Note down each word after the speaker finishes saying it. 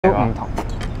都唔同。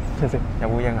睇先，有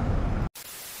烏蠅啊！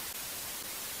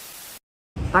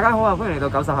大家好啊，歡迎嚟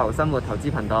到90後生活投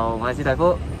資頻道，我係史蒂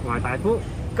夫，我係大夫。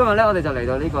今日咧，我哋就嚟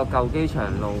到呢個舊機場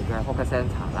路嘅 Futu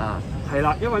Singapore 啦。係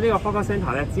啦，因為呢個 Futu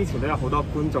Singapore 咧，之前都有好多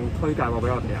觀眾推介過俾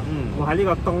我哋啊。我喺呢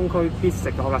個東區必食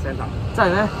嘅 Futu Singapore。真係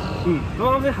咩？咁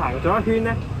啱先行咗一圈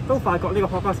咧，都發覺呢個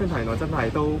Futu Singapore 原來真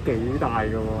係都幾大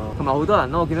㗎喎。同埋好多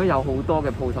人咯，我見到有好多嘅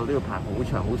鋪頭都要排好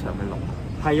長嘅龍。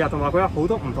係啊，同埋佢有好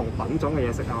多唔同品種嘅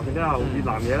嘢食啊，我見到有越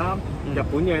南嘢啦、日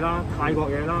本嘢啦、泰國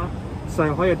嘢啦、上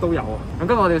海嘢都有啊。咁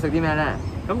今日我哋要食啲咩咧？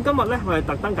咁今日咧，我哋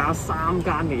特登揀咗3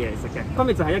間嘅嘢食嘅，分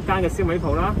別就係一間嘅燒味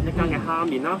鋪啦、一間嘅蝦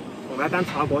麵啦，同埋一間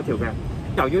炒粿條嘅。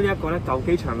由於呢一個咧舊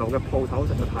機場路嘅鋪頭實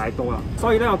在太多啦，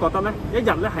所以咧我覺得咧一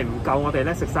日咧係唔夠我哋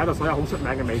咧食晒到所有好出名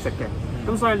嘅美食嘅。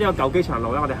咁所以呢個舊機場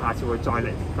路咧，我哋下次會再嚟。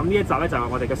咁呢一集咧就係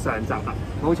我哋嘅上集啦。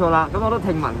冇錯啦，咁我都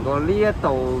聽聞過呢一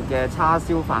度嘅叉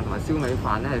燒飯同埋燒味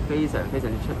飯咧係非常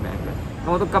之出名嘅。咁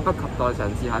我都急不及待嘗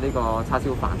試下呢個叉燒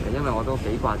飯嘅，因為我都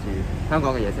幾掛住香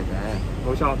港嘅嘢食嘅。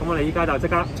冇錯，咁我哋依家就即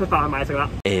刻出發去買食啦。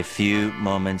A few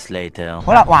moments later，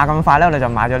 好啦，話咁快咧，我哋就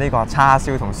買咗呢個叉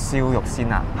燒同燒肉先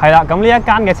啦。係啦，咁呢一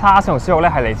間嘅叉燒同燒肉咧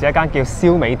係嚟自一間叫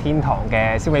燒味天堂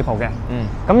嘅燒味鋪嘅。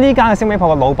咁呢間嘅燒味鋪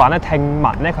嘅老闆咧，聽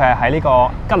聞咧佢係喺呢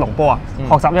個吉隆坡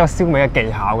學習呢個燒味嘅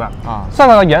技巧㗎。所以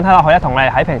佢個樣睇落去咧，同你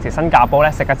喺平時新加坡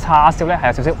咧食嘅叉燒咧係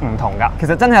有少少唔同㗎。其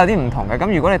實真係有啲唔同嘅。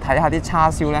咁如果你睇下啲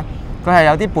叉燒咧，佢係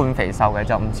有啲半肥瘦嘅，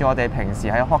就唔似我哋平時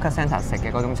喺 Futu Singapore 食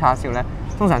嘅嗰種叉燒咧，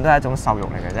通常都係一種瘦肉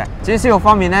嚟嘅啫。至於燒肉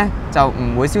方面咧，就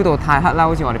唔會燒到太黑啦，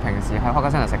好似我哋平時喺 Futu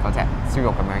Singapore 食嗰隻燒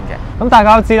肉咁樣嘅。咁大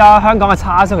家都知啦，香港嘅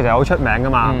叉燒其實好出名㗎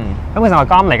嘛。咁其實我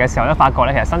啱嚟嘅時候咧，發覺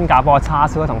咧其實新加坡嘅叉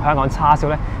燒咧同香港叉燒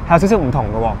咧係有少少唔同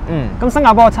嘅喎。咁新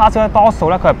加坡嘅叉燒咧多數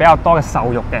咧佢係比較多嘅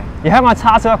瘦肉嘅，而香港嘅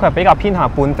叉燒咧佢係比較偏向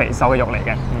半肥瘦嘅肉嚟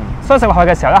嘅。所以食落去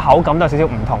嘅時候咧，口感都有少少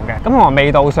唔同嘅。咁同埋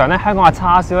味道上咧，香港嘅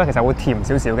叉燒咧其實會甜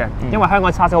少少嘅，因為香港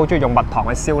嘅叉燒好中意用蜜糖去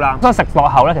燒啦，所以食落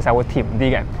口咧其實會甜啲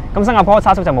嘅。咁新加坡嘅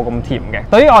叉燒就冇咁甜嘅。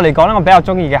對於我嚟講咧，我比較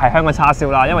中意嘅係香港叉燒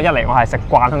啦，因為一嚟我係食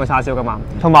慣香港叉燒噶嘛，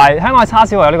同埋香港嘅叉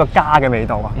燒有呢個家嘅味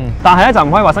道啊。但係咧就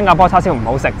唔可以話新加坡叉燒唔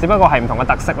好食，只不過係唔同嘅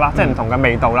特色啦，即係唔同嘅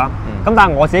味道啦。咁但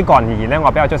係我自己個人而言咧，我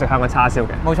比較中意食香港叉燒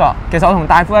嘅。冇錯，其實我同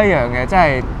大夫一樣嘅，即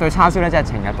係對叉燒咧真係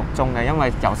情有獨鍾嘅，因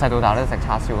為由細到大都食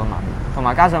叉燒噶嘛。同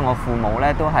埋加上我父母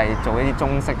咧都係做一啲中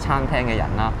式餐廳嘅人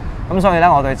啦，咁所以咧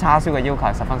我對叉燒嘅要求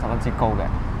係十分之高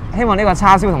嘅。希望呢個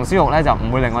叉燒同燒肉咧就唔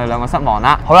會令我哋兩個失望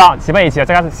啦。好啦，事不宜遲，就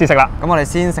即刻試食啦。咁我哋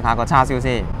先食下個叉燒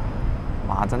先。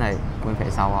哇，真係半肥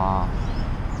瘦啊！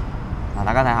嗱，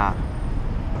大家睇下，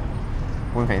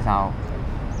半肥瘦，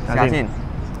試下先。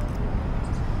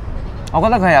我覺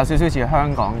得佢係有少少似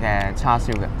香港嘅叉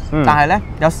燒嘅，但係咧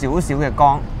有少少嘅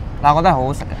乾，但係我覺得係好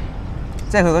好食嘅。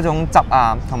即係佢嗰種汁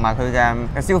啊，同埋佢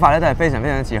嘅燒法咧，都係非常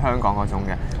似香港嗰種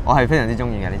嘅，我係非常之中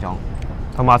意嘅呢種。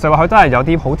同埋食落去都係有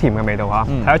啲好甜嘅味道嚇，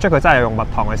睇得出佢真係用蜜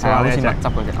糖去燒，好似蜜汁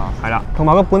嗰隻哦。係啦，同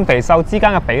埋個半肥瘦之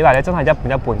間嘅比例咧，真係一半一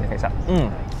半嘅其實。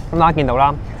咁大家見到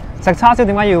啦，食叉燒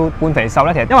點解要半肥瘦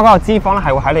咧？其實因為嗰個脂肪咧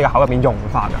係會喺你嘅口入邊溶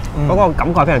化㗎，嗰個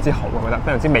感覺係非常之好，我覺得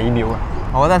非常之美妙嘅。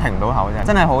我覺得停唔到口啫，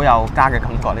真係好有家嘅感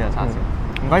覺呢個叉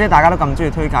燒。唔怪之大家都咁中意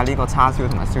推介呢個叉燒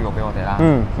同埋燒肉俾我哋啦。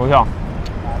冇錯。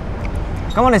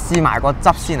咁我哋試埋個汁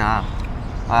先啊！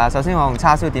首先我用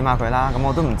叉燒點下佢啦，咁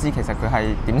我都唔知其實佢係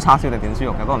點叉燒定點燒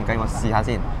肉嘅，不過唔緊要，我試下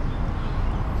先。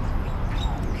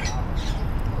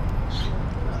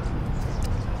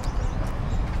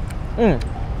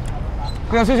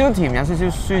佢有少少甜，有少少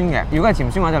酸嘅。如果係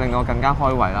甜酸嘅話，就令到我更加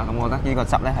開胃啦。咁我覺得呢個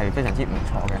汁咧係非常之唔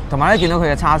錯嘅。同埋咧，見到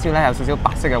佢嘅叉燒咧有少少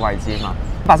白色嘅位置啊嘛，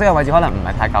白色嘅位置可能唔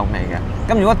係太夠味嘅。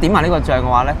咁如果點埋呢個醬嘅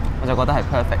話咧，我就覺得係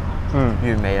perfect，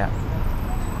完美啊！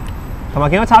同埋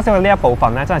見到叉燒嘅呢一部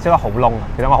分咧，真係燒得好燶啊！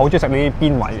其實我好中意食呢啲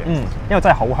邊位嘅，因為真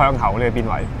係好香口呢啲邊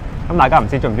位。咁大家唔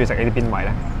知中唔中意食呢啲邊位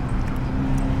咧？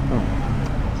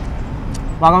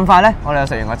話咁快咧，我哋就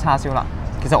食完個叉燒啦。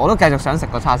其實我都繼續想食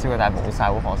個叉燒嘅，但係冇晒，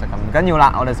好可惜咁。唔緊要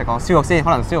啦，我哋食個燒肉先，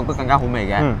可能燒肉都更加好味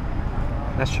嘅。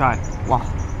Let's try。哇，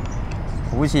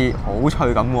好似好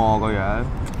脆咁喎個樣，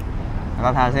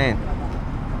大家睇下先。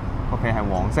個皮係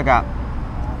黃色㗎，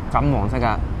金黃色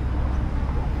㗎。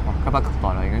急不及待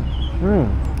啦，已經。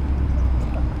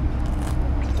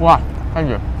哇，跟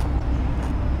住，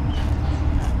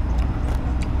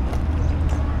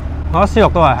我覺得燒肉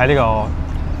都係喺呢個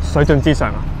水準之上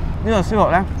啊！呢個燒肉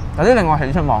咧有啲令我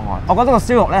喜出望外。我覺得個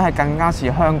燒肉咧係更加似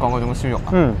香港嗰種燒肉啊。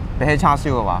比起叉燒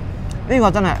嘅話，呢個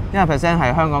真係100%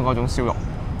 係香港嗰種燒肉，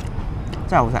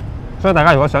真係好食。所以大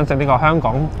家如果想食呢個香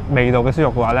港味道嘅燒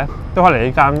肉嘅話咧，都可以嚟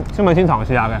呢間燒味天堂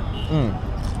試下嘅。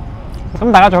咁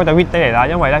大家最好就 weekday 嚟啦，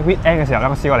因為咧 weekend 嘅時候咧，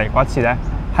我試過嚟過一次咧，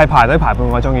係排隊排半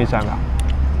個鐘以上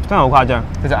㗎，真係好誇張。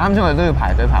其實啱先我哋都要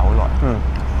排隊排好耐。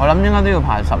我諗應該都要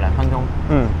排10零分鐘。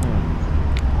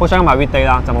好想買 weekday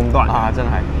啦，就冇咁多人。啊，真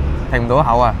係停唔到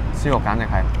口啊！燒肉簡直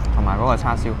係，同埋嗰個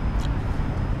叉燒。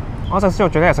我食燒肉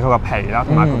最緊要食佢個皮啦，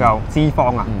同埋佢嚿脂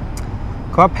肪啊。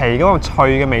佢個皮嗰個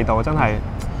脆嘅味道真係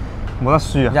冇得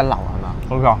輸啊！一流係嘛？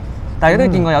冇錯。但係都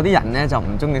見過有啲人咧就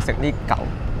唔中意食呢嚿，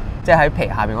即係喺皮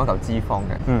下邊嗰嚿脂肪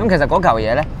嘅。咁其實嗰嚿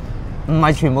嘢咧，唔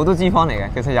係全部都脂肪嚟嘅，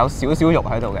其實有少少肉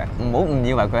喺度嘅。唔好誤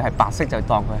以為佢係白色就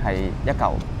當佢係一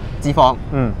嚿脂肪，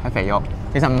係肥肉。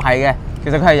其實唔係嘅，其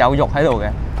實佢係有肉喺度嘅。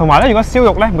同埋咧，如果燒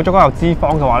肉咧冇咗嗰嚿脂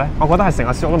肪嘅話咧，我覺得係成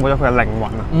個燒肉都冇咗佢嘅靈魂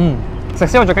啊。食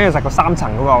燒肉最緊要食個3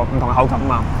層嗰個唔同嘅口感啊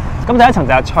嘛。咁第一層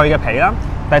就係脆嘅皮啦，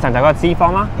第二層就係個脂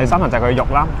肪啦，第三層就係佢嘅肉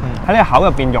啦。喺呢個口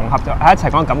入邊融合咗喺一齊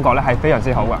嗰個感覺咧係非常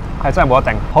之好嘅，係真係冇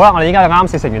得定。好啦，我哋依家就啱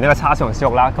試食完呢個叉燒同燒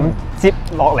肉啦。咁接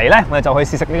落嚟咧，我哋就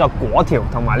去試食呢個果條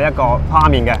同埋呢一個蝦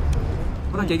麵嘅。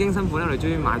覺得幾經辛苦咧，我哋終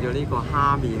於買咗呢個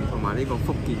蝦麵同埋呢個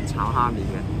福建炒蝦麵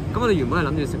嘅。咁我哋原本係諗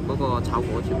住食嗰個炒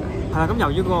果條嘅。係啦，咁由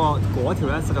於嗰個果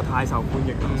條咧實在太受歡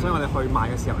迎啦，所以我哋去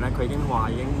買嘅時候咧，佢已經話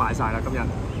已經賣晒啦，今日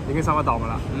已經收得檔噶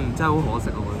啦。真係好可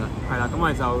惜我覺得。係啦，咁我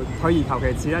哋就退而求其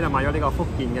次咧，就買咗呢個福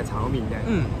建嘅炒麵嘅。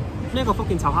呢一個福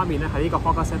建炒蝦麵咧喺呢個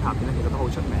Hawker Centre 入邊咧，其實都好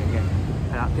出名嘅。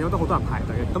係啦，見到都好多人排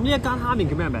隊嘅。咁呢一間蝦麵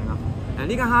叫咩名啊？呢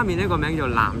間蝦麵呢個名叫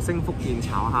南星福建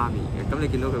炒蝦麵嘅。咁你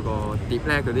見到佢個碟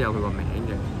咧，佢都有佢個名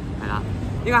嘅。係啦，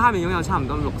呢間蝦麵擁有差唔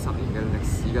多60年嘅歷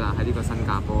史㗎啦，喺呢個新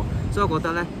加坡。所以我覺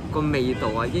得咧個味道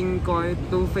啊，應該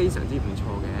都非常之唔錯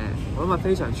嘅。我諗係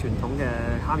非常傳統嘅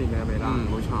蝦麵嘅味啦。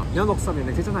冇錯。有60年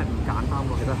歷史真係唔簡單喎。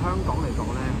其實香港嚟講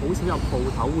咧，好少有鋪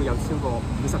頭會有超過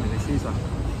50年歷史以上。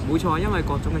冇錯，因為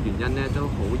各種嘅原因咧，都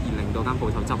好易令到間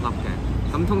鋪頭執笠嘅。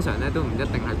咁通常咧都唔一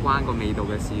定係關個味道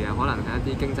嘅事嘅，可能係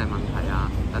一啲經濟問題啊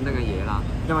等等嘅嘢啦。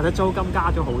又或者租金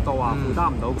加咗好多啊，負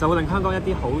擔唔到，就會令香港一啲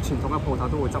好傳統嘅鋪頭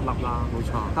都會執笠啦。冇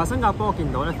錯。但係新加坡我見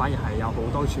到咧，反而係有好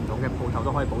多傳統嘅鋪頭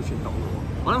都可以保存到嘅喎。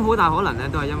我諗好大可能咧，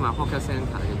都係因為 Hawker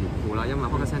Centre 嘅緣故啦。因為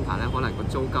Hawker Centre 咧，可能個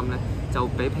租金咧就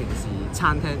比平時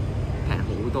餐廳平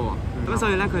好多啊。咁所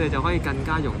以咧，佢哋就可以更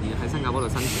加容易喺新加坡度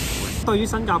生存到嘅。對於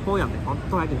新加坡人嚟講，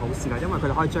都係一件好事啦，因為佢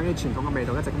哋可以將啲傳統嘅味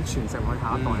道一直咁傳承落去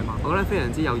下一代啊嘛。我覺得非常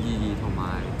之有意義同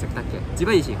埋值得嘅。事不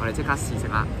宜遲，我哋即刻試食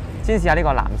啦。先試下呢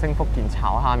個南星福建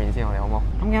炒蝦麵先，我哋好唔好？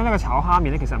咁見到呢個炒蝦麵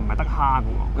咧，其實唔係得蝦嘅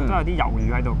喎，都有啲魷魚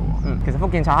喺度嘅喎。其實福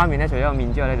建炒蝦麵咧，除咗個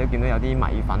麵之外咧，你都見到有啲米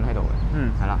粉喺度嘅。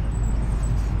係啦。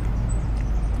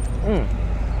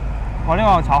我呢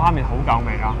個炒蝦麵好夠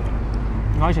味啊！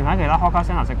我以前喺其他 Hawker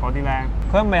Centre 食嗰啲咧，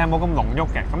佢嘅味係冇咁濃郁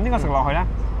嘅。咁呢個食落去咧，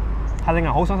係令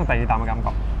人好想食第二啖嘅感覺。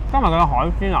加埋佢嘅海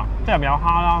鮮啊，即係入面有蝦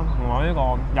啦，同埋呢個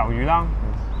魷魚啦，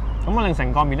咁啊令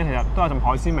成個麵咧其實都有陣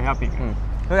海鮮味喺入邊嘅。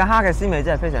佢嘅蝦嘅鮮味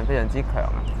真係非常非常之強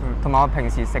啊！同埋我平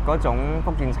時食嗰種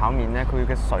福建炒麵咧，佢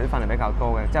嘅水分係比較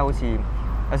多嘅，即係好似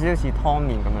有少少似湯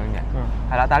麵咁樣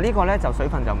嘅。係啦，但係呢個咧就水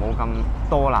分就冇咁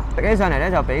多啦，食起上嚟咧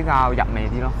就比較入味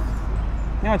啲咯。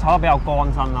因為炒得比較乾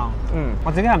身啦。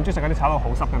我自己係唔中意食嗰啲炒到好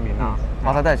濕嘅麵啦。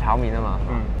我睇都係炒麵啊嘛。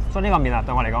所以呢個麵啊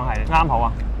對我嚟講係啱好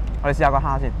啊。我哋試下個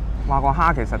蝦先。哇，個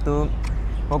蝦其實都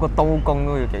嗰個刀工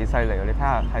都要幾犀利㗎。你睇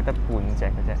下係得半隻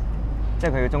嘅啫，即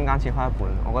係佢要中間切開一半，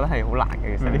我覺得係好難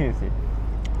嘅。其實呢件事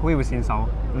好要善手。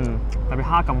特別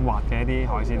蝦咁滑嘅一啲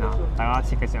海鮮啊，大家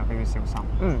切嘅時候都要小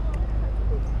心。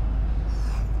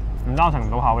唔單停唔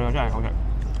到口，呢個真係好食。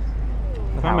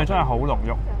佢味真係好濃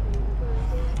郁。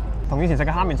同以前食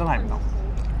嘅蝦麵真係唔同，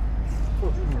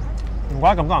唔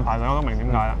怪得咁多人排隊，我都明點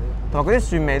解啦。同埋嗰啲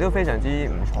蒜味都非常之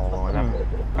唔錯喎，我覺得。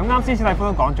咁啱先史蒂夫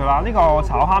都講咗啦，呢個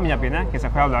炒蝦麵入邊咧，其實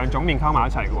佢有2種麵溝埋一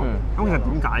齊嘅喎。咁其實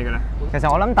點解嘅咧？其實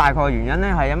我諗大概原因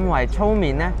咧係因為粗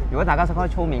麵咧，如果大家食開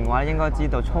粗麵嘅話，應該知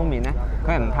道粗麵咧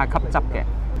佢係唔太吸汁嘅，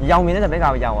而幼麵咧就比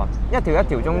較幼啊，一條一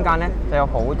條中間咧就有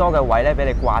好多嘅位咧俾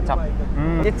你掛汁，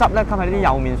啲汁咧吸喺呢啲幼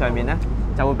麵上面咧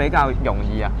就會比較容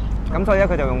易啊。咁所以咧，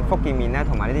佢就用福建麵咧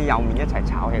同埋呢啲幼麵一齊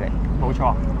炒起嚟。冇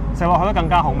錯，食落去都更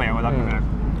加好味，我覺得咁樣。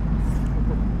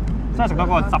真係食到嗰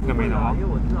個汁嘅味道咯。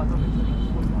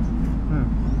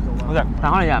好食。但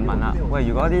可能有人問啦，喂，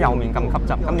如果啲幼麵咁吸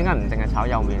汁，咁點解唔淨係炒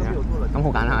幼麵咧？咁好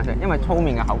簡單啫，因為粗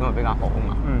麵嘅口感係比較好啊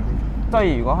嘛。所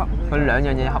以如果佢2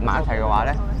樣嘢合埋一齊嘅話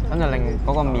咧，咁就令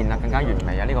嗰個麵啊更加原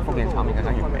味啊！呢個福建炒麵更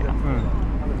加原味啦。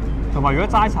同埋如果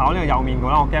齋炒呢個幼麵嘅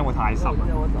話，我驚會太濕。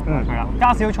係啦，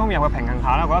加少少粗麵入去平衡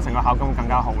下咧，我覺得成個口感會更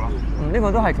加好咯。呢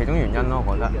個都係其中原因咯，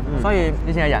我覺得。所以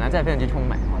以前嘅人啊，真係非常之聰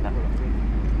明，我覺得。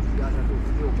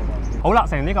好啦，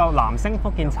食完呢個南星福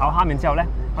建炒蝦麵之後咧，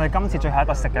我哋今次最後一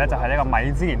個食嘅咧就係呢個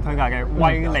米芝蓮推介嘅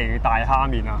威利大蝦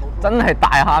麵啊！真係大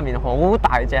蝦麵，好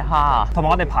大隻蝦啊！同埋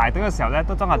我哋排隊嘅時候咧，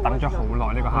都真係等咗好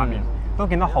耐呢個蝦麵，都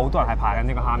見到好多人係排緊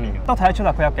呢個蝦麵嘅，都睇得出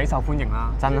嚟佢有幾受歡迎啦。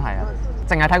真係啊！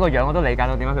淨係睇個樣我都理解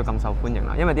到點解佢咁受歡迎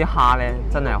啦，因為啲蝦咧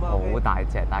真係好大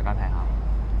隻，大家睇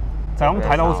下，就咁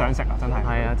睇都好想食啊！真係。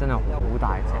係啊，真係好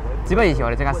大隻。只不過以前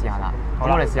我哋即刻試下啦。好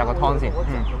啦，我哋試下個湯先。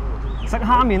食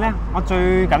蝦麵咧，我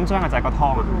最緊張嘅就係個湯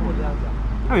啊。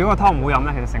因為如果個湯唔好飲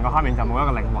咧，其實成個蝦麵就冇一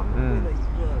個靈魂。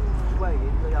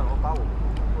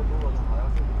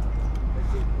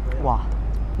哇！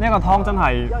呢一個湯真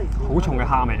係好重嘅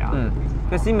蝦味啊！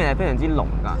個鮮味係非常之濃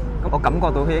㗎。咁我感覺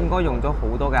到佢應該用咗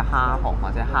好多嘅蝦殼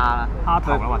或者蝦啦，蝦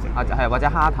頭啦或者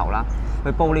蝦頭啦，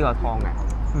去煲呢個湯嘅。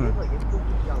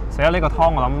食咗呢個湯，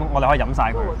我諗我哋可以飲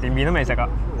晒佢，連麵都未食啊。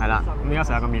係啦，咁而家食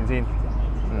下個麵先。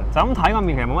就咁睇個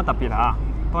麵其實冇乜特別啊，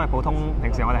都係普通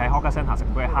平時我哋喺 Hawker Centre 食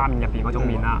嗰啲蝦麵入邊嗰種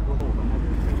麵啦。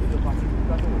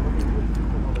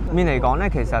麵嚟講咧，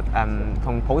其實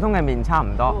同普通嘅麵差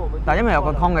唔多，但係因為有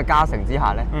個湯嘅加成之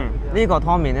下咧，呢個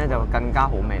湯麵咧就更加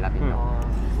好味啦變咗。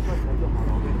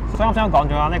所以啱先講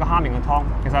咗啦，呢個蝦麵嘅湯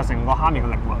其實係成個蝦麵嘅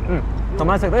靈魂。同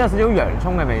埋食到有少少洋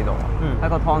葱嘅味道喺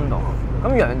個湯度。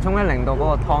咁洋葱咧令到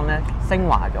嗰個湯咧升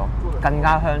華咗，更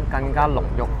加香、更加濃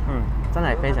郁。真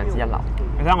係非常之一流。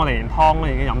你睇下我哋連湯都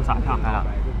已經飲晒，差唔多。係啦，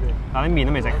但係啲麵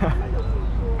都未食，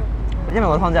因為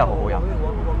個湯真係好好飲。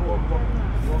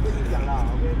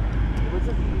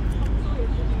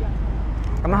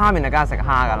咁蝦麵就梗係食蝦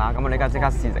㗎啦，咁我哋而家即刻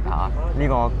試食下呢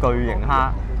個巨型蝦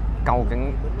究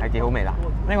竟係幾好味啦！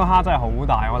呢個蝦真係好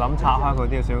大，我諗拆開佢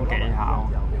都要少少技巧。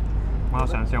我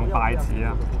嘗試用筷子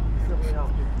啦。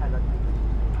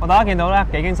大家見到咧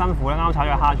幾經辛苦咧，啱炒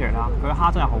咗個蝦出嚟啦。佢個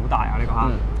蝦真係好大啊！呢個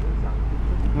蝦。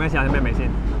咁你試下啲咩味先？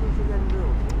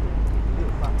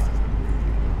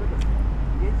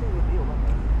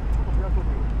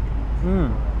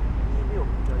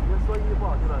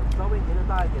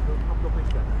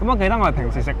咁我記得我哋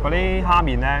平時食嗰啲蝦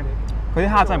麵咧，佢啲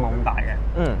蝦真係冇咁大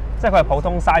嘅。即係佢係普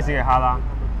通 size 嘅蝦啦。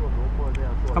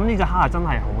咁呢隻蝦係真係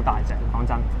好大隻，講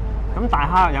真。咁大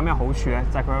蝦有咩好處咧？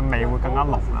就係佢嘅味會更加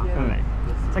濃啦，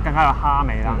即係更加有蝦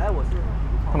味啦。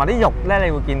同埋啲肉咧，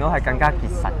你會見到係更加結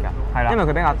實㗎。係啦，因為佢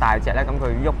比較大隻咧，咁佢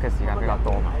喐嘅時間比較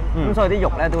多嘛。咁所以啲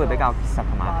肉咧都會比較結實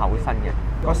同埋厚身嘅，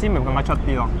個鮮味更加出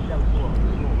啲咯。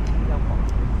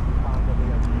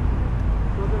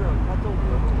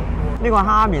呢個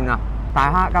蝦麵啊，大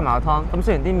蝦加埋個湯，咁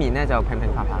雖然啲麵咧就平平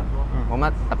凡凡，冇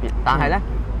乜特別，但係咧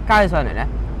加起上嚟咧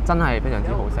真係非常之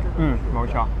好食。冇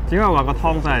錯。只不過話個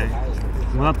湯真係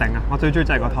冇得頂啊！我最中意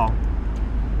就係個湯。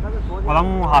我諗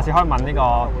我下次可以問呢個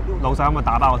老細可唔可以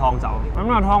打包個湯走。咁呢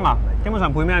個湯啊，基本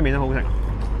上配咩麵都好食。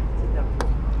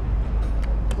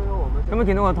咁你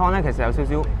見到個湯咧，其實有少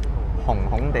少紅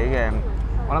紅地嘅，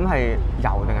我諗係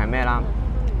油定係咩啦？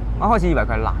我一開始以為佢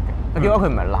係辣嘅，結果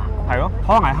佢唔係辣。係咯，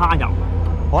可能係蝦油，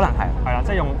可能係。係啦，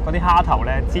即係用嗰啲蝦頭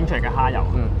咧煎出嚟嘅蝦油。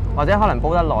或者可能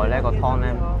煲得耐咧，個湯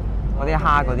咧嗰啲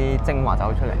蝦嗰啲精華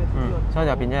走出嚟，所以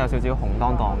就變咗有少少紅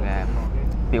當當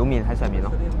嘅表面喺上面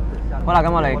咯。好啦，咁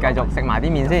我哋繼續食埋啲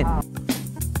麵先。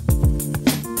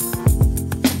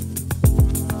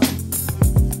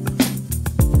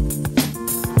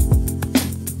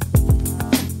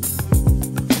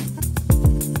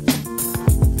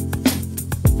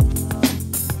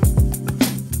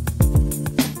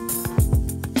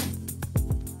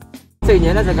食完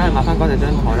嘢咧就梗係抹翻乾淨張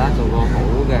台啦，做個好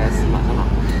嘅市民啊嘛。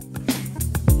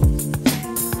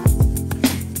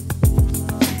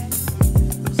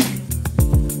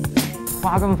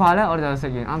話咁快咧，我哋就食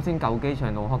完啱先舊機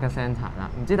場路 Hawker Centre 啦。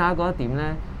唔知大家覺得點咧？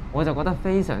我就覺得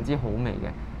非常之好味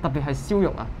嘅，特別係燒肉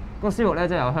啊！嗰個燒肉咧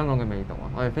真係有香港嘅味道啊！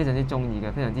我哋非常之中意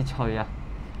嘅，非常之脆啊！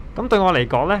咁對我嚟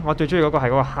講咧，我最中意嗰個係嗰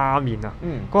個蝦麵啊！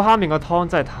個蝦麵個湯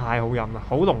真係太好飲啦，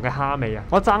好濃嘅蝦味啊！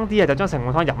我爭啲啊就將成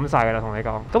碗湯飲晒㗎啦，同你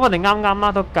講。咁我哋啱啱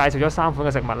啦都介紹咗3款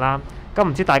嘅食物啦。咁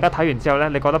唔知大家睇完之後咧，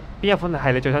你覺得邊一款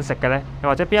係你最想食嘅咧？又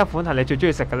或者邊一款係你最中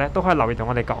意食嘅咧？都可以留言同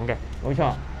我哋講嘅。冇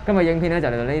錯，今日影片咧就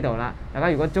嚟到呢度啦。大家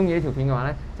如果中意呢條片嘅話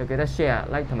咧，就記得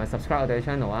share、like 同埋 subscribe 我哋嘅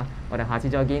channel 啊！我哋下次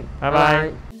再見，拜拜。